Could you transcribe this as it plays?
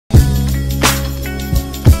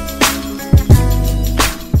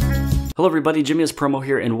Hello everybody, jimmyispromo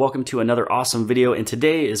here, and welcome to another awesome video. And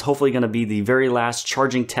today is hopefully going to be the very last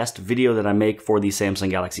charging test video that I make for the Samsung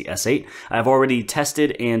Galaxy S8. I've already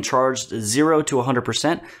tested and charged 0 to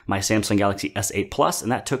 100% my Samsung Galaxy S8 Plus,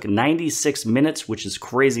 and that took 96 minutes, which is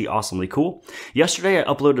crazy awesomely cool. Yesterday I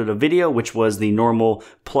uploaded a video which was the normal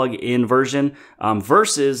plug-in version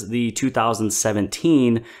versus the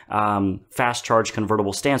 2017 fast charge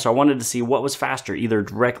convertible stand. So I wanted to see what was faster, either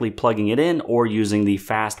directly plugging it in or using the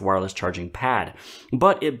fast wireless charging pad.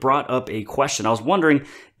 But it brought up a question. I was wondering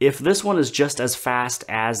if this one is just as fast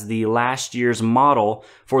as the last year's model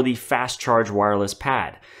for the fast charge wireless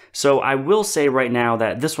pad. So I will say right now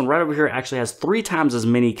that this one right over here actually has 3 times as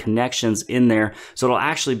many connections in there, so it'll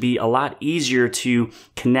actually be a lot easier to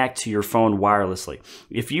connect to your phone wirelessly.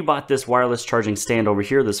 If you bought this wireless charging stand over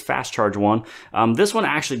here, this fast charge one, this one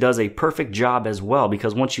actually does a perfect job as well,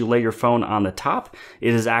 because once you lay your phone on the top,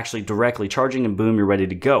 it is actually directly charging and boom, you're ready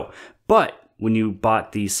to go. But when you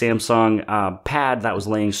bought the Samsung pad that was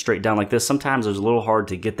laying straight down like this, sometimes it was a little hard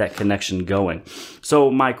to get that connection going.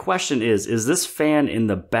 So my question is this fan in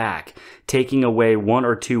the back taking away 1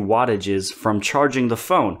 or 2 wattages from charging the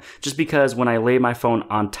phone? Just because when I lay my phone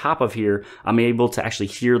on top of here, I'm able to actually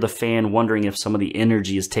hear the fan, wondering if some of the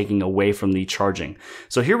energy is taking away from the charging.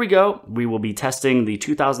 So here we go. We will be testing the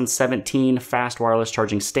 2017 fast wireless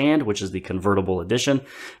charging stand, which is the convertible edition,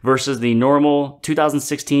 versus the normal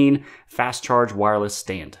 2016 fast charge wireless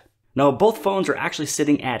stand. Now, both phones are actually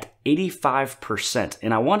sitting at 85%,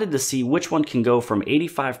 and I wanted to see which one can go from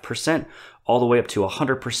 85% all the way up to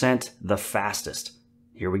 100% the fastest.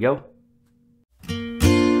 Here we go.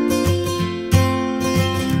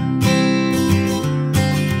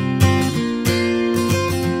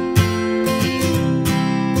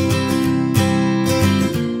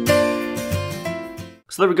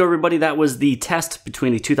 So there we go, everybody. That was the test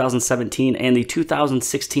between the 2017 and the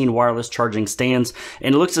 2016 wireless charging stands,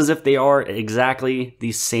 and it looks as if they are exactly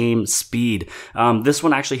the same speed. This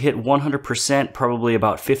one actually hit 100% probably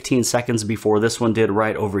about 15 seconds before this one did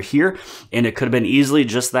right over here, and it could have been easily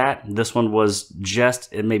just that. This one was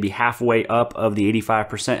just maybe halfway up of the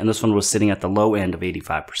 85%, and this one was sitting at the low end of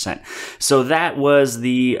 85%. So that was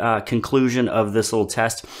the conclusion of this little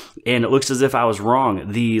test, and it looks as if I was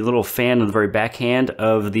wrong. The little fan in the very backhand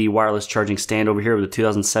of the wireless charging stand over here with the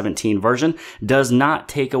 2017 version does not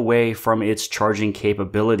take away from its charging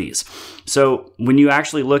capabilities. So when you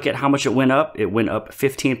actually look at how much it went up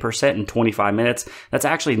 15% in 25 minutes. That's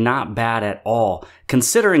actually not bad at all,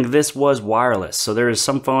 considering this was wireless. So there is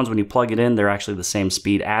some phones, when you plug it in, they're actually the same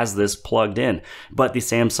speed as this plugged in. But the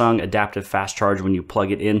Samsung Adaptive Fast Charge, when you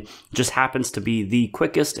plug it in, just happens to be the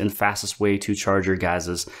quickest and fastest way to charge your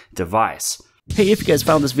guys' device. Hey, if you guys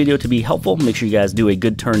found this video to be helpful, make sure you guys do a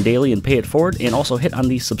good turn daily and pay it forward, and also hit on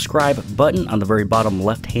the subscribe button on the very bottom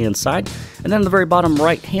left-hand side. And then on the very bottom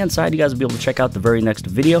right-hand side, you guys will be able to check out the very next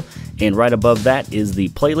video. And right above that is the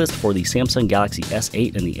playlist for the Samsung Galaxy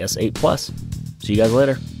S8 and the S8 Plus. See you guys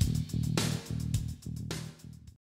later.